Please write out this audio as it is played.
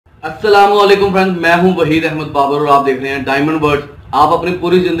अस्सलामुअलैकुम फ्रेंड्स, मैं हूं वहीद अहमद बाबर और आप देख रहे हैं डायमंड वर्ड्स। आप अपनी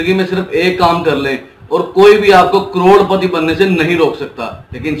पूरी जिंदगी में सिर्फ एक काम कर लें और कोई भी आपको करोड़पति बनने से नहीं रोक सकता।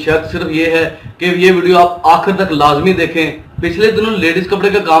 लेकिन शर्त सिर्फ ये है कि ये वीडियो आप आखिर तक लाजमी देखें। पिछले दिनों लेडीज कपड़े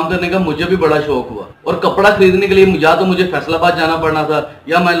का काम करने का मुझे भी बड़ा शौक हुआ और कपड़ा खरीदने के लिए या तो मुझे फैसलाबाद जाना पड़ना था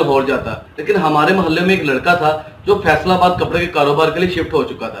या मैं लाहौर जाता। लेकिन हमारे मोहल्ले में एक लड़का था जो फैसलाबाद कपड़े के कारोबार के लिए शिफ्ट हो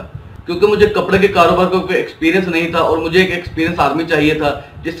चुका था। क्योंकि मुझे कपड़े के कारोबार का कोई एक्सपीरियंस नहीं था और मुझे एक एक्सपीरियंस आदमी चाहिए था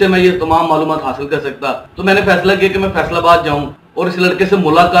जिससे मैं ये तमाम मालूमात हासिल कर सकता। तो मैंने फैसला किया कि मैं फैसलाबाद जाऊं और इस लड़के से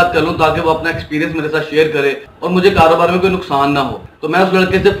मुलाकात कर लूं ताकि वो अपना एक्सपीरियंस मेरे साथ शेयर करे और मुझे कारोबार में कोई नुकसान ना हो। तो मैं उस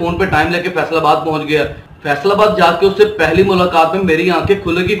लड़के से फोन पे टाइम लेके फैसलाबाद पहुंच गया। फैसलाबाद जाके उससे पहली मुलाकात में मेरी आंखें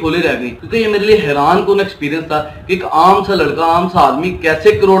खुले की खुली रह गई, क्योंकि ये मेरे लिए हैरान कुन एक्सपीरियंस था कि एक आम सा लड़का, आम सा आदमी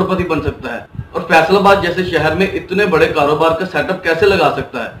कैसे करोड़पति बन सकता है और फैसलाबाद जैसे शहर में इतने बड़े कारोबार का सेटअप कैसे लगा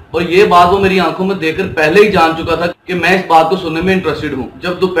सकता है। और ये बात वो मेरी आंखों में देखकर पहले ही जान चुका था कि मैं इस बात को सुनने में इंटरेस्टेड हूँ।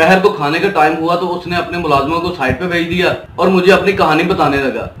 जब दोपहर को खाने का टाइम हुआ तो उसने अपने मुलाजमों को साइड पे भेज दिया और मुझे अपनी कहानी बताने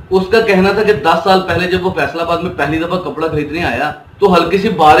लगा। उसका कहना था कि 10 साल पहले जब वो फैसलाबाद में पहली दफा कपड़ा खरीदने आया तो हल्की सी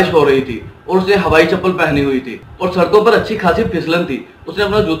बारिश हो रही थी और उसने हवाई चप्पल पहनी हुई थी और सड़कों पर अच्छी खासी फिसलन थी। उसने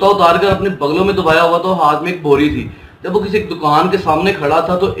अपना जूता उतार कर अपने बगलों में दबाया हुआ तो हाथ में एक बोरी थी। जब वो किसी दुकान के सामने खड़ा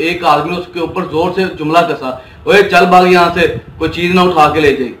था तो एक आदमी ने उसके ऊपर जोर से जुमला कसा, ओए चल भाग यहाँ से, कोई चीज ना उठा के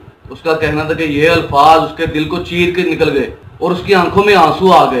ले जाए। उसका कहना था कि ये अल्फाज उसके दिल को चीर के निकल गए और उसकी आंखों में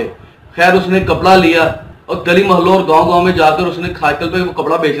आंसू आ गए। खैर उसने कपड़ा लिया और गली मोहल्लों और गांव-गांव में जाकर उसने साइकिल पे वो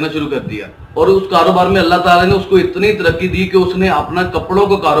कपड़ा बेचना शुरू कर दिया और उस कारोबार में अल्लाह ताला ने उसको इतनी तरक्की दी कि उसने अपना कपड़ों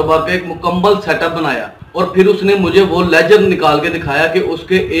को कारोबार का एक मुकम्मल सेटअप बनाया। और फिर उसने मुझे वो लेजर निकाल के दिखाया कि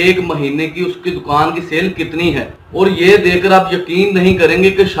उसके एक महीने की उसकी दुकान की सेल कितनी है। और ये देखकर आप यकीन नहीं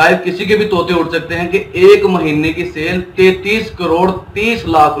करेंगे कि शायद किसी के भी तोते उड़ सकते हैं कि एक महीने की सेल 33 करोड़ 30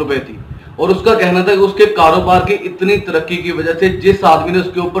 लाख रुपए थी। और उसका कहना था कि उसके कारोबार की इतनी तरक्की की वजह से जिस आदमी ने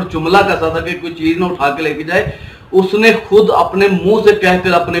उसके ऊपर जुमला कसा था कि कोई चीज ना उठा के लेके जाए, उसने खुद अपने मुंह से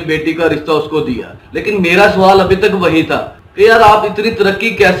कहकर अपने बेटी का रिश्ता उसको दिया। लेकिन मेरा सवाल अभी तक वही था कि यार आप इतनी तरक्की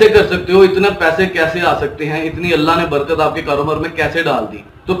कैसे कर सकते हो, इतने पैसे कैसे आ सकते हैं, इतनी अल्लाह ने बरकत आपके कारोबार में कैसे डाल दी।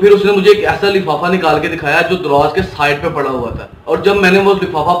 तो फिर उसने मुझे एक ऐसा लिफाफा निकाल के दिखाया जो दरवाजे के साइड पे पड़ा हुआ था और जब मैंने वो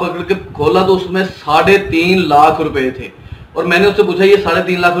लिफाफा पकड़ के खोला तो उसमें 3.5 लाख रुपए थे। और मैंने उससे पूछा ये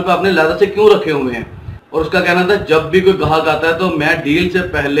 3.5 लाख रुपए आपने लहदा से क्यों रखे हुए हैं। और उसका कहना था जब भी कोई ग्राहक आता है तो मैं डील से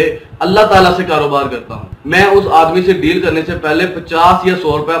पहले अल्लाह ताला से कारोबार करता हूँ। मैं उस आदमी से डील करने से पहले 50 या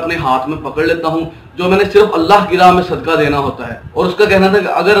 100 रुपए अपने हाथ में पकड़ लेता हूँ जो मैंने सिर्फ अल्लाह की राह में सदका देना होता है। और उसका कहना था कि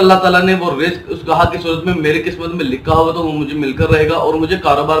अगर अल्लाह ताला ने वो रिस्क उस ग्राहक की सूरत में मेरी किस्मत में लिखा होगा तो वो मुझे मिलकर रहेगा और मुझे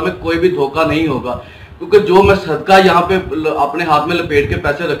कारोबार में कोई भी धोखा नहीं होगा, क्योंकि जो मैं सदका यहाँ पे अपने हाथ में लपेट के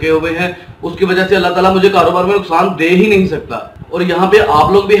पैसे रखे हुए हैं उसकी वजह से अल्लाह ताला मुझे कारोबार में नुकसान दे ही नहीं सकता। और यहाँ पे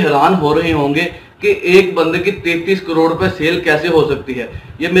आप लोग भी हैरान हो रहे होंगे कि एक बंदे की 33 करोड़ रुपए सेल कैसे हो सकती है।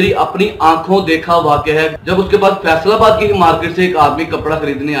 ये मेरी अपनी आंखों देखा वाकया है। जब उसके पास फैसलाबाद की मार्केट से एक आदमी कपड़ा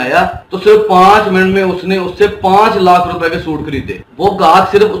खरीदने आया तो सिर्फ 5 मिनट में उसने उससे 5 लाख रुपए के सूट खरीदे। वो ग्राहक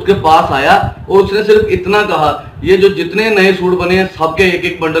सिर्फ उसके पास आया और उसने सिर्फ इतना कहा, ये जो जितने नए सूट बने हैं सबके एक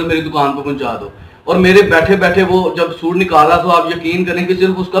एक बंडल मेरी दुकान पर पहुंचा दो। और मेरे बैठे बैठे वो जब सूट निकाला तो आप यकीन करें कि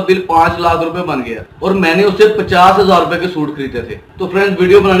सिर्फ उसका बिल 5 लाख रुपए बन गया और मैंने उससे 50,000 रुपए के सूट खरीदे थे। तो फ्रेंड्स,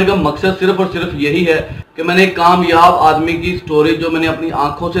 वीडियो बनाने का मकसद सिर्फ और सिर्फ यही है कि मैंने एक कामयाब आदमी की स्टोरी जो मैंने अपनी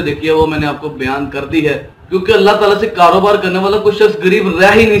आंखों से देखी है वो मैंने आपको बयान कर दी है, क्योंकि अल्लाह ताला से कारोबार करने वाला कोई शख्स गरीब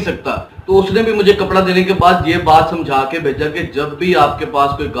रह ही नहीं सकता। तो उसने भी मुझे कपड़ा देने के बाद ये बात समझा के भेजा कि जब भी आपके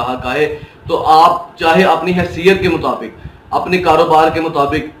पास कोई ग्राहक आए तो आप चाहे अपनी हैसियत के मुताबिक, अपने कारोबार के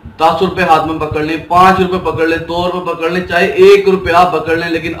मुताबिक 10 रुपए हाथ में पकड़ लें, 5 रुपए पकड़ लें, 2 रुपए पकड़ लें, चाहे 1 रुपया पकड़ लें,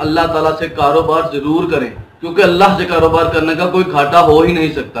 लेकिन अल्लाह ताला से कारोबार जरूर करें, क्योंकि अल्लाह से कारोबार करने का कोई घाटा हो ही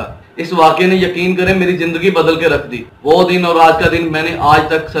नहीं सकता। इस वाकये ने यकीन करें मेरी जिंदगी बदल के रख दी। वो दिन और आज का दिन मैंने आज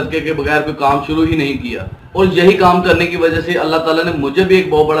तक सदके के बगैर कोई काम शुरू ही नहीं किया और यही काम करने की वजह से अल्लाह ताला ने मुझे भी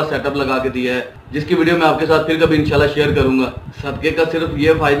एक बहुत बड़ा सेटअप लगा के दिया है, जिसकी वीडियो मैं आपके साथ फिर कभी इंशाल्लाह शेयर करूंगा। सदके का सिर्फ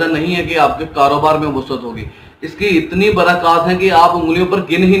ये फायदा नहीं है कि आपके कारोबार में वसअत होगी, इसकी इतनी बरकत है कि आप उंगलियों पर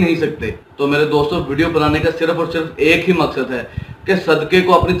गिन ही नहीं सकते। तो मेरे दोस्तों, वीडियो बनाने का सिर्फ और सिर्फ एक ही मकसद है कि सदके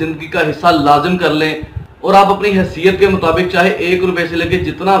को अपनी जिंदगी का हिस्सा लाजिम कर लें और आप अपनी हैसियत के मुताबिक चाहे 1 रुपए से लेकर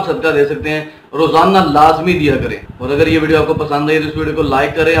जितना आप सदका दे सकते हैं रोजाना लाजमी दिया करें। और अगर ये वीडियो आपको पसंद आई तो इस वीडियो को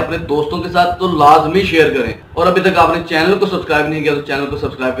लाइक करें, अपने दोस्तों के साथ तो लाजमी शेयर करें। और अभी तक आपने चैनल को सब्सक्राइब नहीं किया तो चैनल को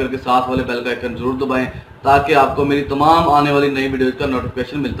सब्सक्राइब करके साथ वाले बेल का आइकन जरूर दबाएं ताकि आपको मेरी तमाम आने वाली नई वीडियोज का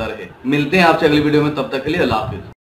नोटिफिकेशन मिलता रहे। मिलते हैं आपसे अगली वीडियो में, तब तक के लिए अल्लाह हाफिज।